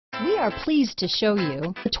We are pleased to show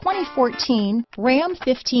you the 2014 Ram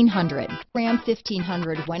 1500. Ram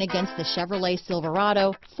 1500 went against the Chevrolet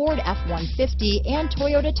Silverado, Ford F-150, and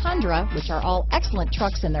Toyota Tundra, which are all excellent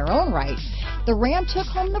trucks in their own right. The Ram took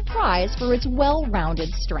home the prize for its well-rounded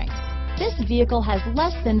strengths. This vehicle has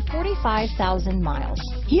less than 45,000 miles.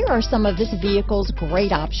 Here are some of this vehicle's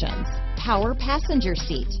great options: power passenger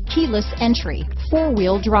seat, keyless entry,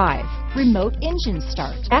 four-wheel drive, remote engine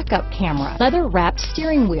start, backup camera, leather-wrapped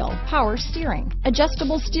steering wheel, power steering,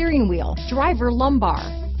 adjustable steering wheel, driver lumbar,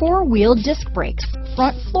 four-wheel disc brakes,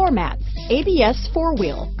 front floor mats, ABS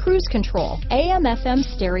four-wheel, cruise control, AM/FM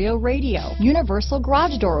stereo radio, universal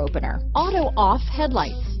garage door opener, auto-off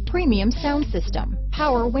headlights, premium sound system,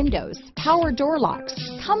 power windows, power door locks.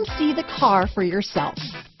 Come see the car for yourself.